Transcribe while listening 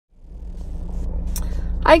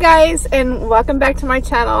Hi guys, and welcome back to my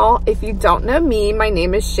channel. If you don't know me, my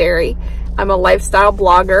name is Sherry. I'm a lifestyle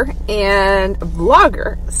blogger and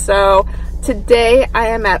vlogger. So today I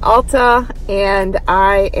am at Ulta and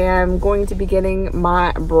I am going to be getting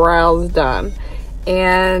my brows done.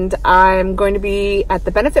 And I'm going to be at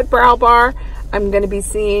the Benefit Brow Bar. I'm going to be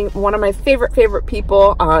seeing one of my favorite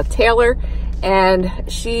people, Taylor, and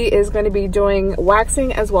she is going to be doing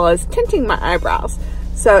waxing as well as tinting my eyebrows.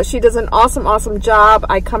 So she does an awesome job.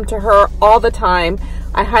 I come to her all the time.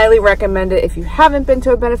 I highly recommend it. If you haven't been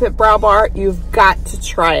to a Benefit Brow Bar, you've got to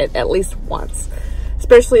try it at least once,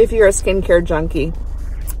 especially if you're a skincare junkie.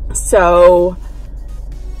 So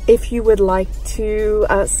if you would like to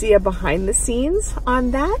see a behind the scenes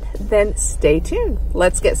on that, then stay tuned.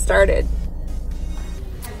 Let's get started.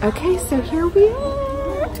 Okay, so here we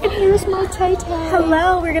are, and here's my Tay.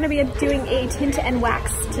 Hello, we're gonna be doing a tint and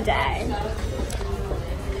wax today.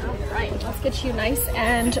 All right, let's get you nice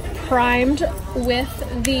and primed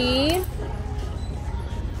with the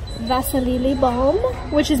Vaseline Balm,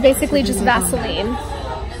 which is basically just Vaseline.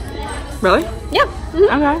 Really? Yeah.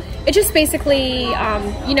 Okay. It just basically,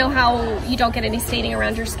 you know how you don't get any staining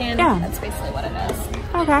around your skin? Yeah. That's basically what it is.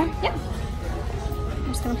 Okay. Yeah. I'm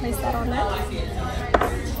just gonna place that on there.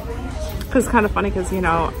 It's kind of funny because, you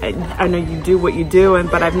know, I know you do what you do,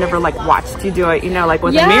 but I've never like watched you do it, you know, like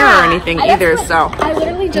with a mirror or anything either. So I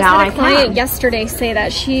literally just had a client yesterday say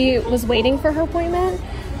that she was waiting for her appointment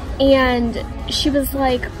and she was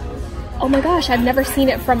like, oh my gosh, I've never seen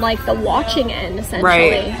it from like the watching end essentially.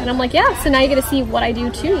 Right. And I'm like, yeah, so now you get to see what I do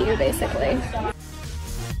to you basically.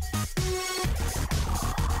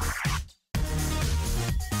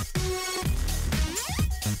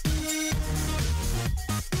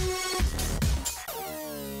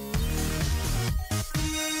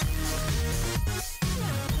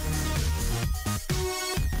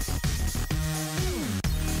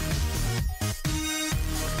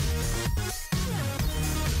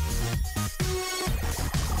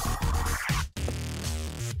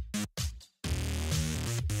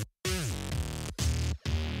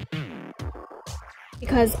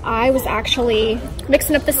 Because I was actually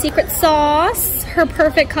mixing up the secret sauce, her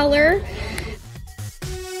perfect color.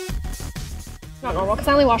 Not normal, because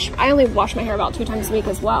I only wash my hair about 2 times a week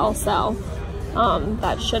as well, so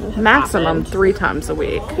that shouldn't have maximum happened. 3 times a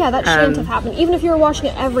week. Yeah, that shouldn't have happened. Even if you were washing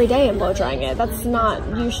it every day and blow drying it, that's not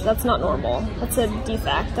normal. That's a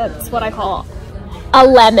defect. That's what I call a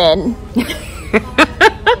lemon.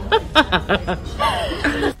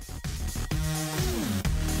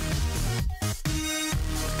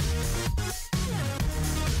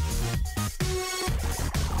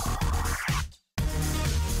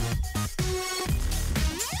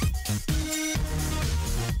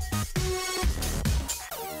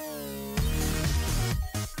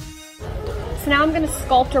 So now I'm gonna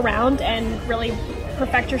sculpt around and really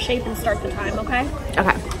perfect your shape and start the time, okay?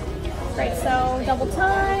 Okay. Right, so double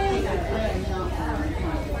time.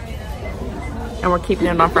 And we're keeping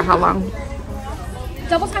it on for how long?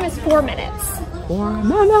 Double time is 4 minutes. 4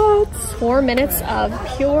 minutes. 4 minutes of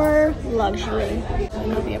pure luxury.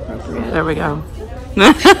 That'll be appropriate. There we go.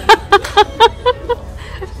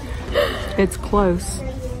 It's close.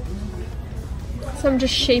 So I'm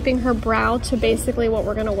just shaping her brow to basically what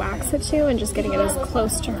we're gonna wax it to and just getting it as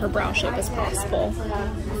close to her brow shape as possible.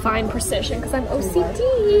 Fine precision, because I'm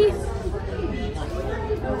OCD.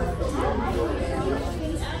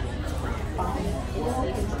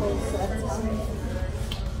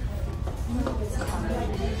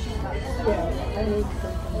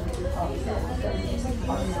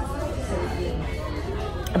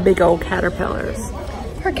 Big old caterpillars.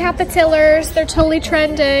 Her caterpillars, they're totally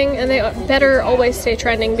trending, and they better always stay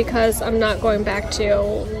trending because I'm not going back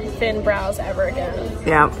to thin brows ever again.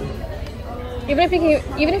 Yeah. Even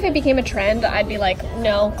if it became a trend, I'd be like,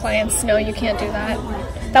 no, clients, no, you can't do that.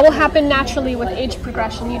 That will happen naturally with age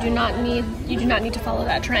progression. You do not need to follow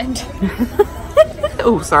that trend.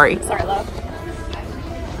 Oh, sorry. Sorry, love.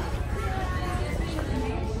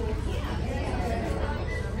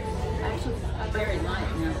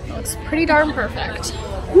 Looks pretty darn perfect.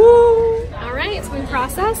 Woo. All right, so we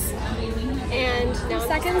process, and now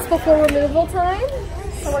seconds before removal time.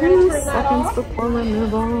 So we're gonna turn that off. 2 seconds before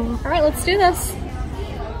removal. All right, let's do this.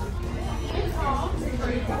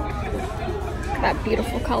 Look at that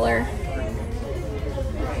beautiful color.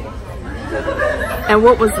 And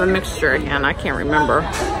what was the mixture again? I can't remember.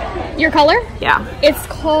 Your color? Yeah. It's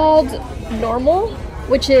called Normal,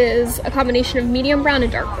 which is a combination of medium brown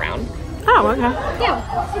and dark brown. Oh, okay. Yeah.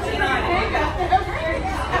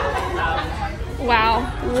 Wow,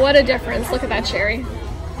 what a difference. Look at that cherry.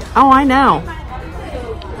 Oh, I know.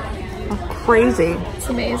 Crazy. It's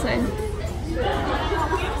amazing.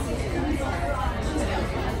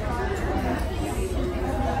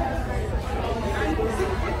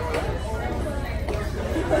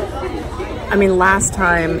 I mean, last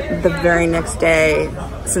time, the very next day,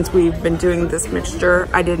 since we've been doing this mixture,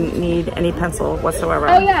 I didn't need any pencil whatsoever.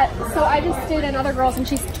 Oh yeah, so I just did another girl's and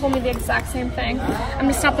she told me the exact same thing. I'm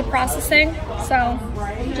gonna stop the processing, so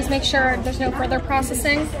just make sure there's no further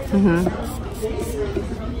processing. Mm-hmm.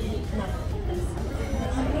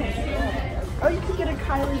 Oh, you could get a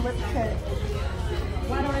Kylie lip kit.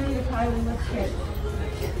 Why do I need a Kylie lip kit?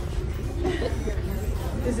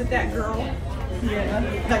 Is it that girl? Yeah,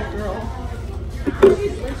 that girl.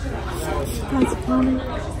 That's funny.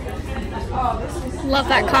 Love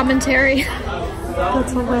that commentary.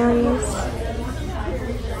 That's hilarious.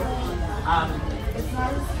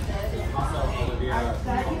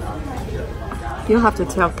 You'll have to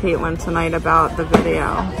tell Caitlin tonight about the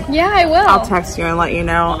video. Yeah, I will. I'll text you and let you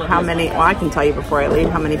know how many, well, I can tell you before I leave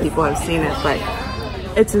how many people have seen it, but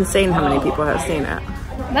it's insane how many people have seen it.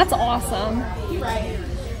 That's awesome.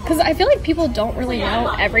 Because I feel like people don't really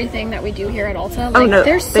know everything that we do here at Ulta. Like, no,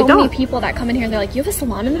 there's so many people that come in here and they're like, you have a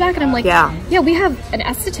salon in the back? And I'm like, yeah, we have an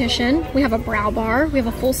esthetician, we have a brow bar, we have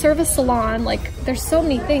a full service salon. Like, there's so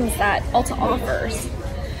many things that Ulta offers.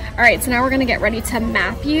 All right, so now we're gonna get ready to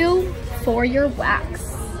map you for your wax.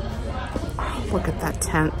 Oh, look at that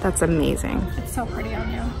tint, that's amazing. It's so pretty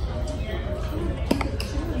on you.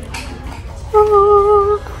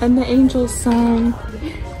 Oh, and the angels sang.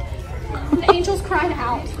 The angels cried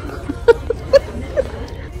out.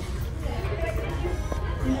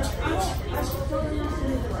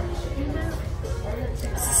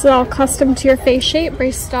 So all custom to your face shape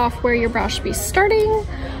based off where your brow should be starting,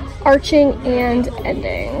 arching, and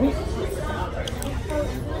ending.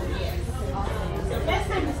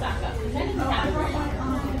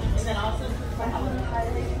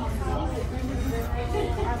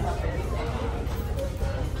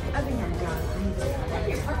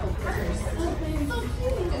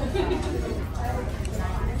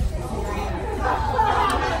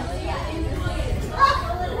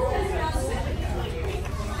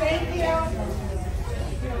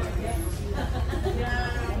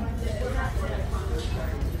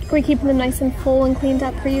 Are we keeping them nice and full and cleaned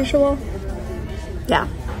up per usual? Yeah.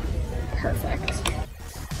 Perfect.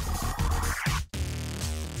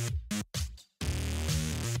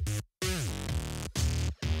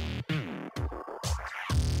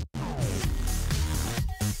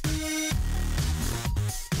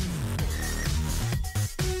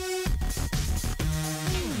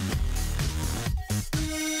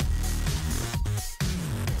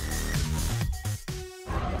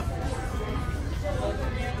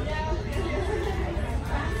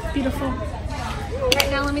 Beautiful.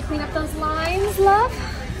 Right now, let me clean up those lines, love.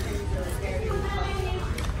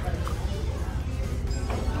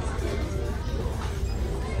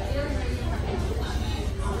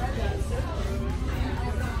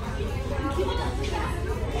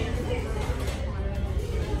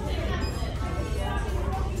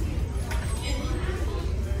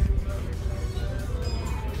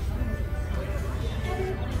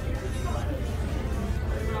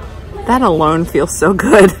 That alone feels so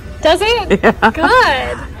good. Does it? Yeah.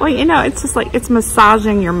 Good. Well, you know, it's just like, it's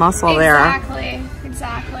massaging your muscle there. Exactly.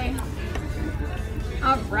 Exactly.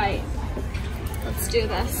 All right. Let's do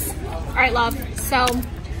this. All right, love. So,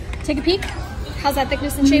 take a peek. How's that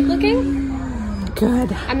thickness and shape looking?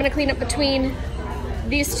 Good. I'm going to clean up between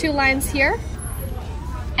these two lines here.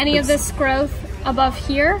 Any of this growth above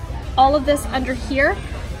here. All of this under here.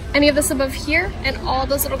 Any of this above here. And all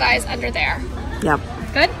those little guys under there. Yep.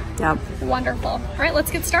 Good? Yep. Wonderful. All right,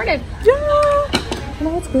 let's get started. Yeah.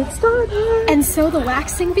 Let's get started. And so the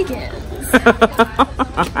waxing begins.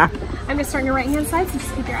 I'm going to start on your right-hand side, so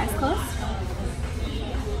just keep your eyes closed.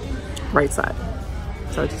 Right side.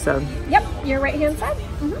 So what you said. Yep, your right-hand side.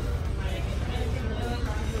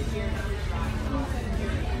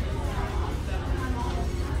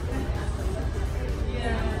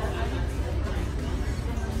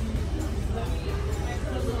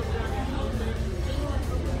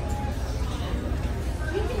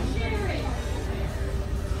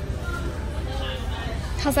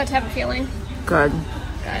 How's that tab feeling? Good.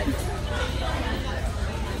 Good.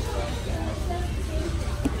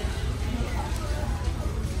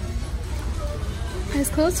 Eyes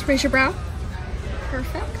closed, raise your brow.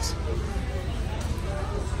 Perfect.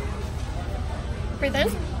 Breathe in.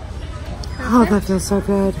 Perfect. Oh, that feels so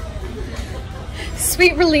good.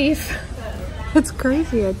 Sweet relief. It's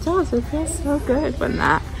crazy. It does. It feels so good when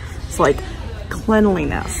that. It's like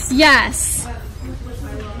cleanliness. Yes.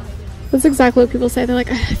 That's exactly what people say. They're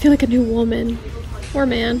like, I feel like a new woman or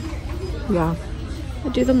man. Yeah. I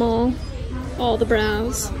do them all the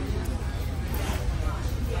brows.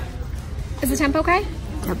 Is the temp okay?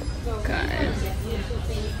 Yep. Good.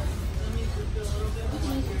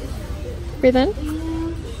 Breathe in.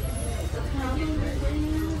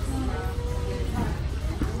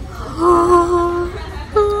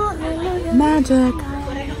 Magic.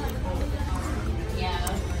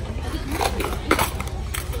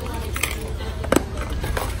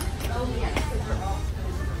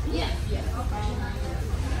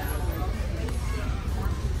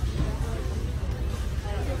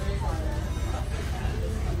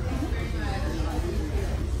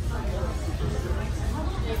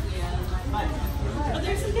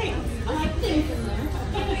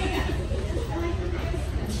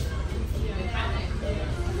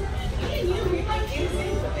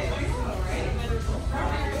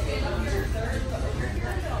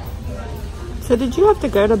 So did you have to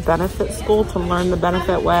go to benefit school to learn the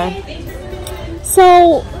benefit way?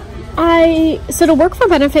 So to work for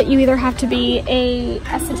Benefit, you either have to be a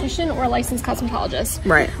esthetician or a licensed cosmetologist.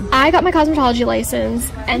 Right. I got my cosmetology license,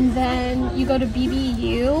 and then you go to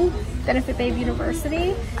BBU, Benefit Babe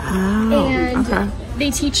University, and they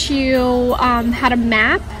teach you how to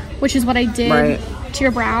map, which is what I did to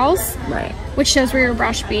your brows, which shows where your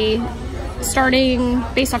brush should be, starting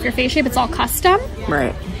based off your face shape. It's all custom.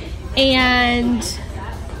 Right. And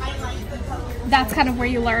that's kind of where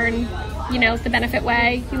you learn, you know, the Benefit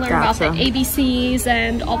way. You learn about the ABCs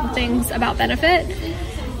and all the things about Benefit.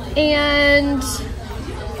 And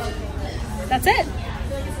that's it.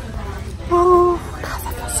 Oh, God,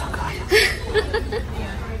 that feels so good.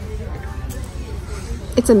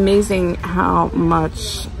 It's amazing how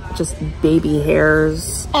much just baby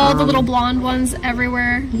hairs. All the little blonde ones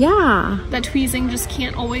everywhere. Yeah. That tweezing just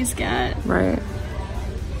can't always get. Right.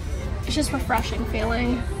 It's just refreshing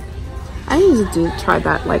feeling. I used to try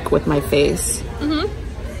that like with my face.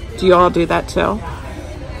 Mm-hmm. Do you all do that too?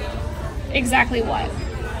 Exactly what?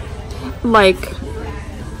 Like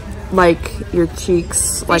your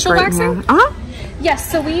cheeks, facial like right waxing? here. Uh-huh.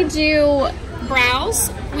 Yes, so we do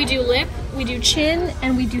brows, we do lip, we do chin,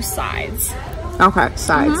 and we do sides. Okay,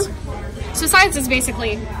 sides. Mm-hmm. So sides is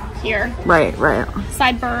basically here. Right, right.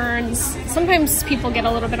 Sideburns. Sometimes people get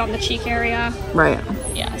a little bit on the cheek area. Right.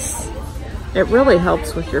 Yes. It really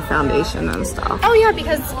helps with your foundation and stuff. Oh yeah,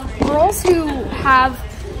 because girls who have,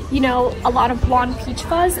 you know, a lot of blonde peach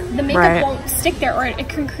fuzz, the makeup won't stick there, or it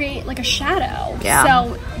can create like a shadow. Yeah.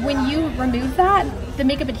 So when you remove that, the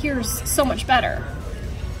makeup adheres so much better.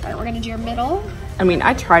 All right, we're gonna do your middle. I mean,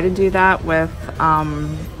 I try to do that with,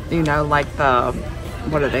 you know, like the,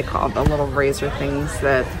 what are they called? The little razor things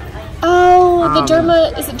that. Oh, the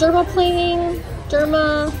derma, is it dermaplaning?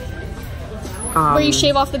 Where you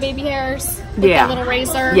shave off the baby hairs with that little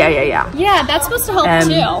razor? Yeah. Yeah, that's supposed to help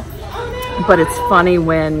too. But it's funny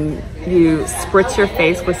when you spritz your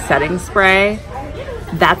face with setting spray,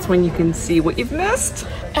 that's when you can see what you've missed.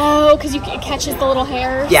 Oh, because it catches the little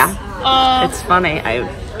hairs? Yeah. It's funny.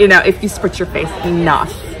 You know, if you spritz your face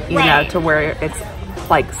enough, you know, to where it's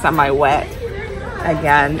like semi-wet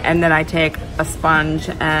again, and then I take a sponge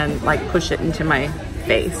and like push it into my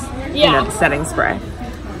face, you know, the setting spray.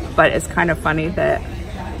 But it's kind of funny that,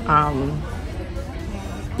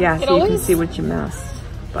 yeah, so you can see what you missed.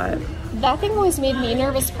 But that thing always made me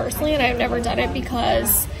nervous personally, and I've never done it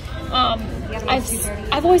because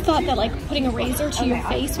I've always thought that like putting a razor to your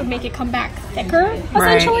face would make it come back thicker,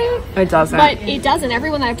 essentially. It doesn't. But it doesn't.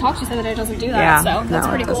 Everyone that I've talked to said that it doesn't do that. So that's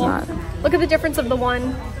pretty cool. Not. Look at the difference of the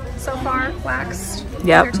one so far waxed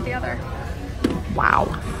compared to the other. Wow.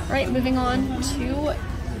 All right, moving on to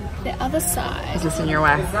the other side. Is this in your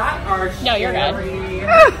way? No, you're good.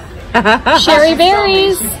 Sherry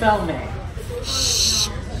berries. Shh.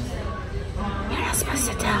 You're not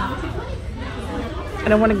supposed to tell. I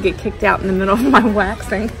don't want to get kicked out in the middle of my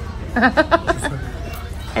waxing.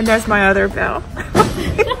 And there's my other bill.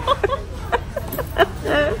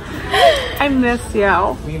 I miss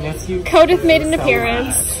you. We miss you. Codeth made an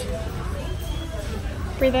appearance.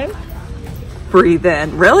 Breathe in. Breathe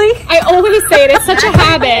in. Really? I always say it. It's such a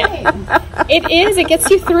habit. It is. It gets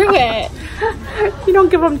you through it. You don't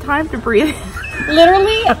give them time to breathe.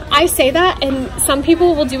 Literally, I say that, and some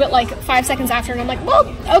people will do it like 5 seconds after, and I'm like, well,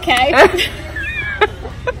 okay.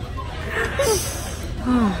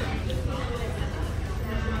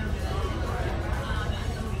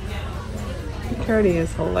 Cody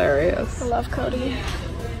is hilarious. I love Cody.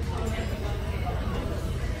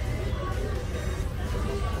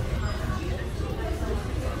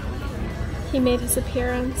 He made his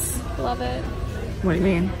appearance. Love it. What do you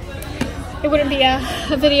mean? It wouldn't be a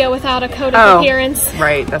video without a Kodak appearance.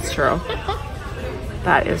 Right, that's true.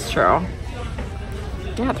 That is true.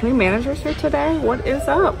 Yeah, 3 managers here today. What is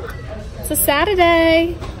up? It's a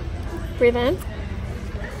Saturday. Breathe in.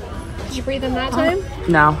 Did you breathe in that time?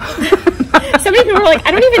 No. So many people are like,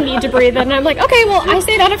 I don't even need to breathe in. And I'm like, okay, well, I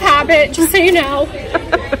say it out of habit, just so you know.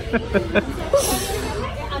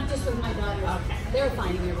 I'm just with my daughter. They're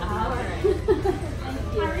finding your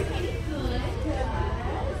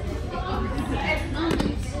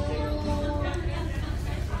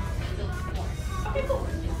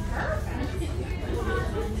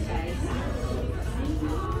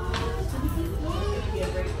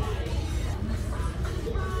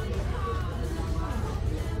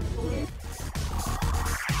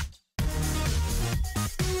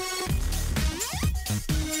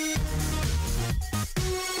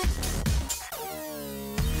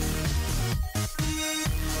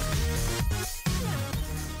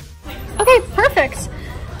Okay, perfect.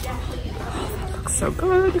 Looks so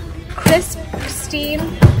good. Crisp, steam.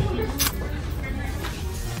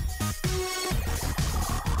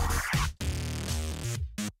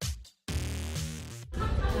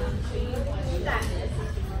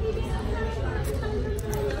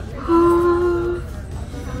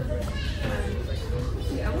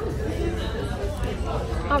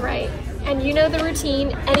 All right. And you know the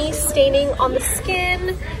routine, any staining on the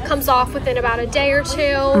skin comes off within about a day or two.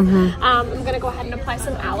 I'm gonna go ahead and apply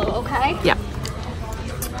some aloe, okay? Yeah.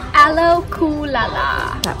 Aloe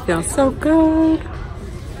Kulala. That feels so good.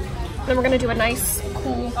 Then we're gonna do a nice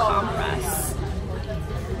cool compress.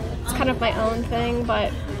 It's kind of my own thing,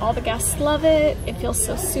 but all the guests love it. It feels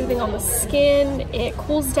so soothing on the skin. It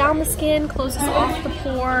cools down the skin, closes off the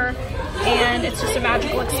pore, and it's just a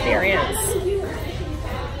magical experience.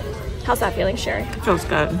 How's that feeling, Sherry? It feels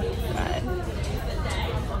good. Good.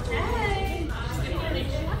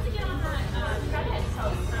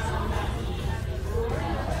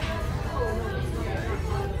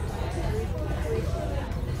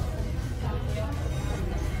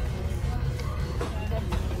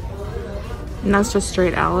 And that's just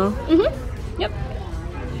straight aloe? Yep.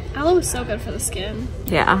 Aloe is so good for the skin.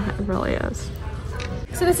 Yeah, it really is.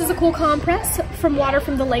 So this is a cool compress from water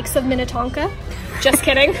from the lakes of Minnetonka. Just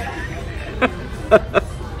kidding.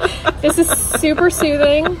 This is super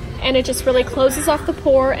soothing, and it just really closes off the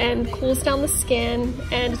pore and cools down the skin,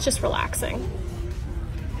 and it's just relaxing.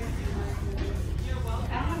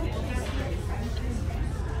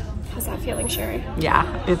 How's that feeling, Sherry?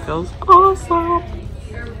 Yeah, it feels awesome.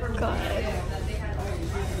 Good.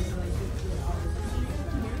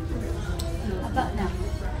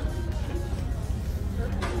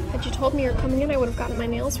 Had you told me you're coming in, I would have gotten my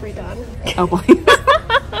nails redone. Oh boy.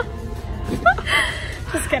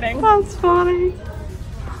 Just kidding. That's funny.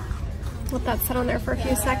 Let that sit on there for a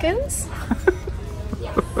few seconds.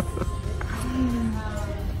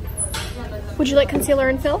 Would you like concealer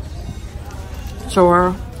and fill?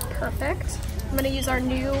 Sure. Perfect. I'm going to use our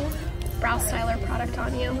new Brow Styler product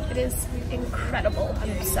on you. It is incredible.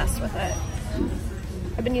 I'm obsessed with it.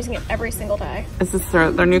 I've been using it every single day. Is this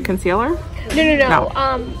their new concealer? No.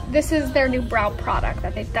 This is their new brow product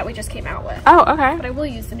that we just came out with. Oh, okay. But I will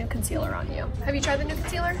use the new concealer on you. Have you tried the new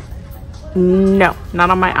concealer? No, not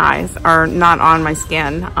on my eyes, or not on my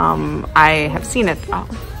skin. I have seen it. Oh.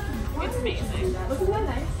 It's amazing.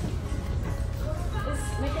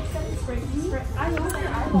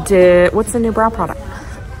 What's the new brow product?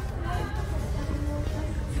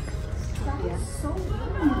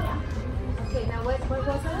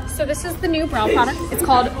 So this is the new brow product. It's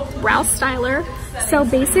called Brow Styler. So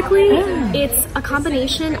basically, it's a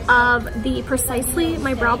combination of the Precisely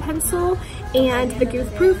My Brow Pencil and the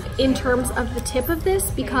Goof Proof in terms of the tip of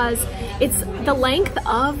this, because it's the length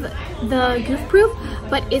of the Goof Proof,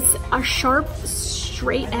 but it's a sharp,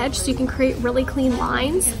 straight edge, so you can create really clean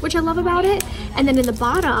lines, which I love about it. And then in the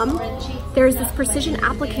bottom, there's this precision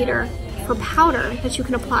applicator for powder that you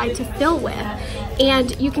can apply to fill with,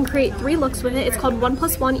 and you can create 3 looks with it. It's called 1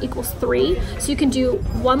 + 1 = 3, so you can do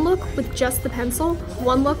 1 look with just the pencil,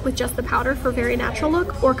 1 look with just the powder for a very natural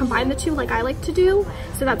look, or combine the 2 like I like to do.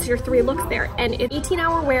 So that's your 3 looks there, and it's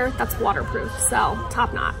 18-hour wear. That's waterproof, so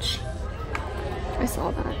top notch. I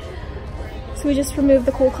saw that. So we just removed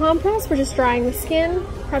the cool compress. We're just drying the skin,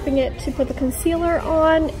 prepping it to put the concealer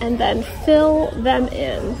on, and then fill them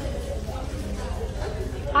in.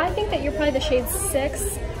 I think that you're probably the shade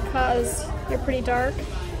 6 because you're pretty dark.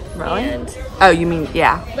 Really? And Oh, you mean,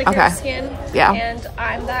 yeah. like okay. your skin. Yeah. And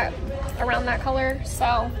I'm around that color,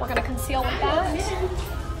 so we're gonna conceal with that.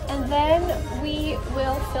 And then we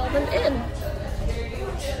will fill them in.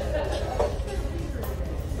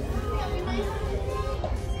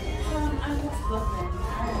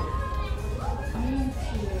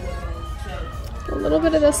 A little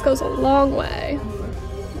bit of this goes a long way.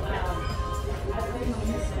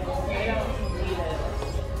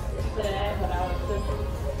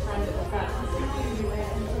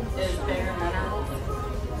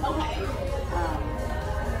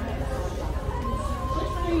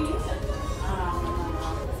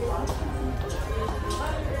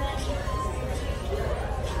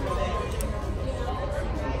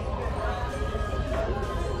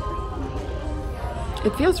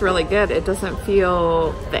 It feels really good. It doesn't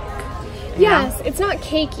feel thick. Yes, it's not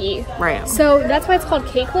cakey. Right. So that's why it's called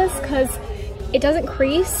cakeless, because it doesn't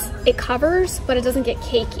crease, it covers, but it doesn't get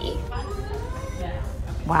cakey.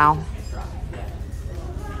 Wow.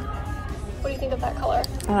 What do you think of that color?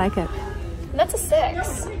 I like it. And that's a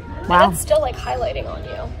 6. Wow. And it's still like highlighting on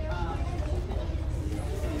you.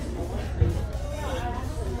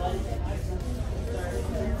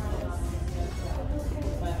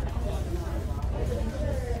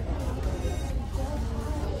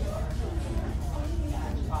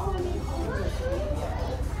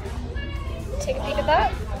 Take a peek at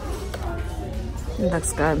that. It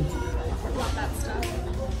looks good.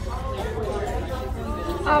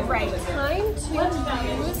 All right, time to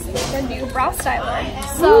use the new brow styler.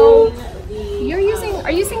 So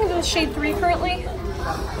are you using the shade 3 currently?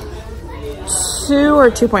 2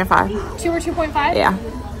 or 2.5? 2 or 2.5? Yeah.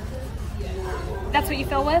 That's what you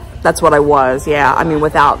fill with? That's what I was, yeah. I mean,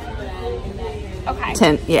 without Okay.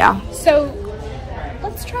 tint, yeah. So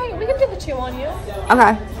let's try it. We can do the 2 on you.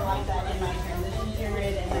 Okay.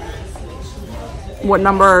 What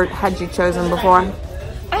number had you chosen before?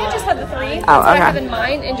 I had just had the 3. That's Oh, what I okay. have in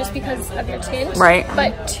mind, and just because of your tint. Right.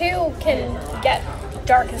 But 2 can get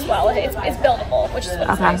dark as well. It's buildable, which is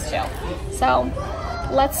what's Okay. nice too. So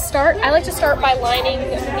let's start. I like to start by lining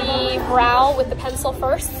the brow with the pencil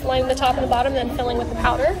first, lining the top and the bottom, then filling with the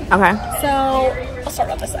powder. Okay. So I'll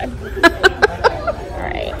start on this side. All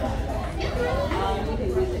right.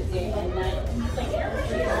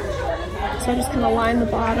 So I'm just gonna line the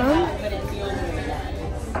bottom.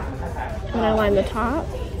 And I line the top.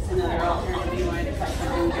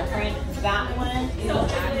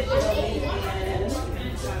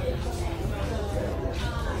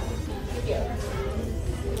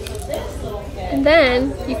 And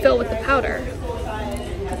then you fill with the powder.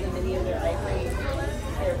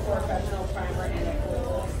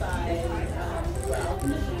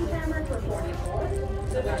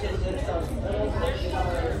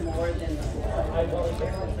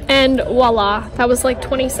 And voila, that was like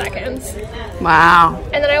 20 seconds. Wow.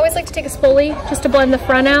 And then I always like to take a spoolie just to blend the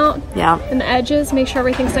front out. Yeah. And the edges, make sure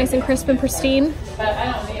everything's nice and crisp and pristine.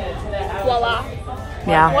 Voila.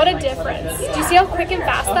 Yeah. What a difference. Do you see how quick and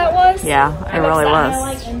fast that was? Yeah, it really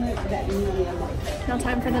was. Now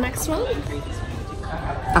time for the next one.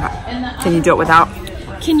 Okay. Can you do it without?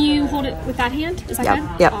 Can you hold it with that hand? Is that Yep,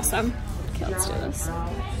 good? yep. Awesome. Okay, let's do this.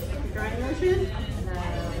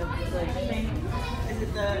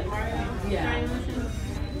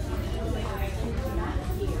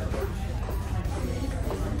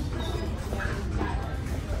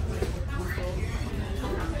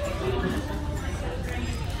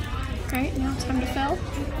 Alright, now time to fill.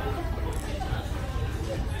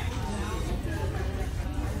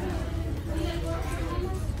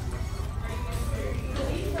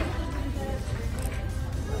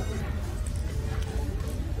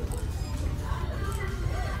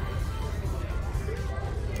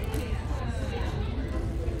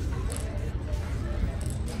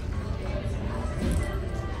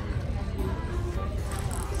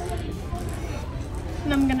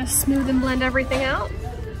 And I'm gonna smooth and blend everything out.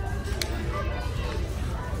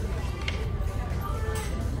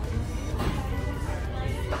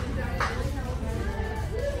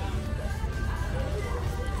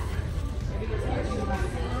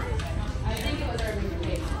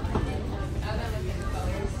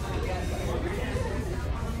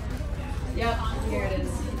 Yep, here it is.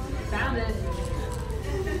 Found it.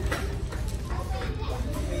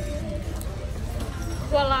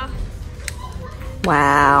 Voila.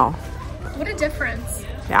 Wow. What a difference.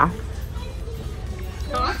 Yeah.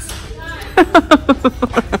 Thoughts?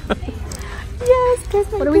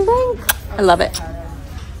 Yes, What do we think? I love it.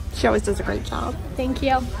 She always does a great job. Thank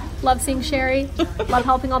you. Love seeing Sherry. Love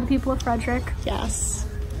helping all the people with Frederick. Yes.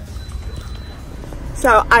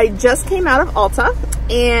 So I just came out of Ulta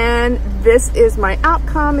and this is my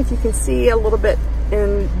outcome. If you can see a little bit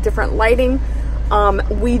in different lighting.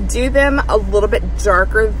 We do them a little bit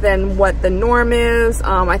darker than what the norm is.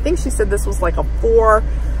 I think she said this was like a 4.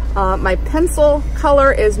 My pencil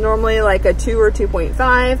color is normally like a 2 or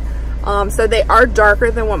 2.5. So they are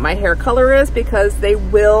darker than what my hair color is because they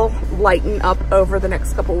will lighten up over the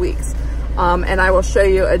next couple weeks. And I will show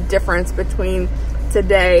you a difference between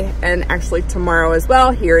today and actually tomorrow as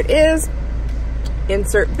well. Here it is.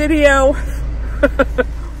 Insert video.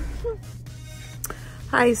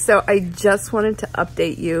 Hi, so I just wanted to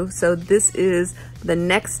update you. So this is the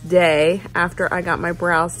next day after I got my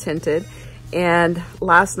brows tinted. And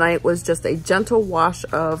last night was just a gentle wash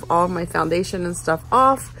of all of my foundation and stuff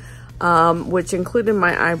off, which included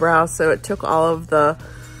my eyebrows. So it took all of the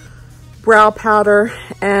brow powder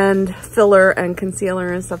and filler and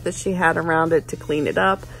concealer and stuff that she had around it to clean it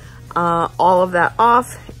up. All of that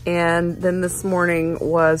off. And then this morning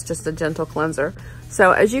was just a gentle cleanser.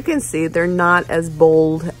 So as you can see, they're not as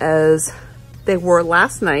bold as they were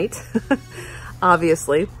last night,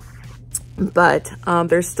 obviously, but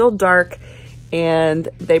they're still dark and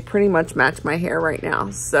they pretty much match my hair right now.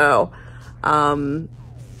 So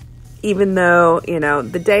even though, you know,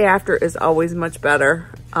 the day after is always much better,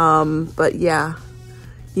 but yeah,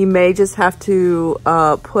 you may just have to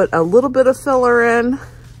put a little bit of filler in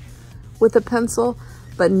with a pencil,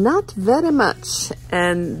 but not very much.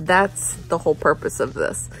 And that's the whole purpose of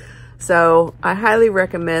this. So I highly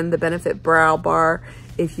recommend the Benefit Brow Bar.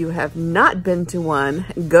 If you have not been to one,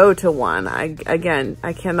 go to one. Again,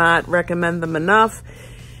 I cannot recommend them enough.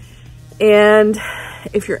 And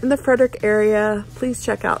if you're in the Frederick area, please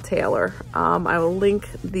check out Taylor. I will link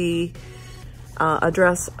the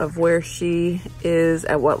address of where she is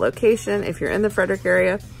at what location if you're in the Frederick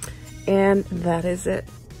area. And that is it.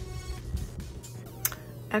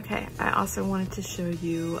 Okay, I also wanted to show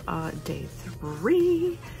you day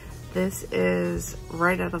 3. This is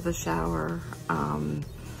right out of the shower.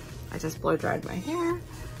 I just blow dried my hair.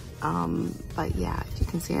 But yeah, if you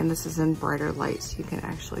can see, and this is in brighter light, so you can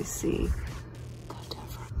actually see the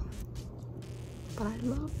difference. But I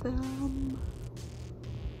love them.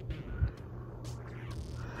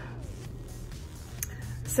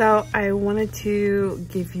 So I wanted to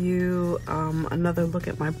give you another look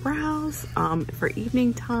at my brows for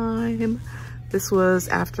evening time. This was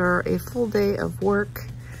after a full day of work,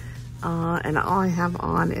 and all I have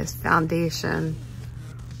on is foundation,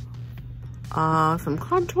 some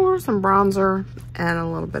contour, some bronzer, and a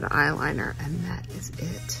little bit of eyeliner, and that is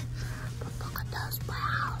it. But look at those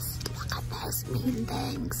brows. Look at those mean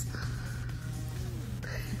things.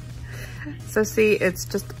 So see,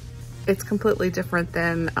 it's completely different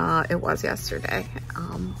than it was yesterday.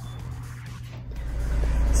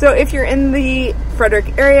 So if you're in the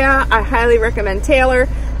Frederick area, I highly recommend Taylor.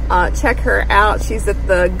 Check her out. She's at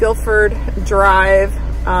the Guilford Drive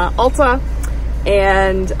Ulta,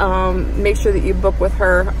 and make sure that you book with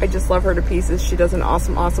her. I just love her to pieces. She does an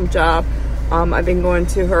awesome job. I've been going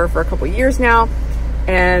to her for a couple years now,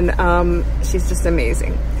 and she's just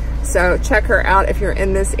amazing. So check her out if you're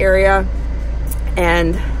in this area.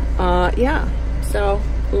 And yeah, so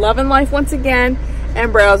love and life once again,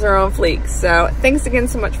 and brows are on fleek. So thanks again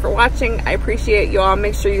so much for watching. I appreciate you all.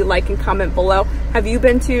 Make sure you like and comment below. Have you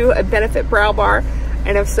been to a Benefit Brow Bar?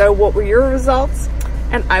 And if so, what were your results?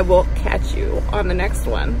 And I will catch you on the next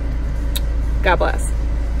one. God bless.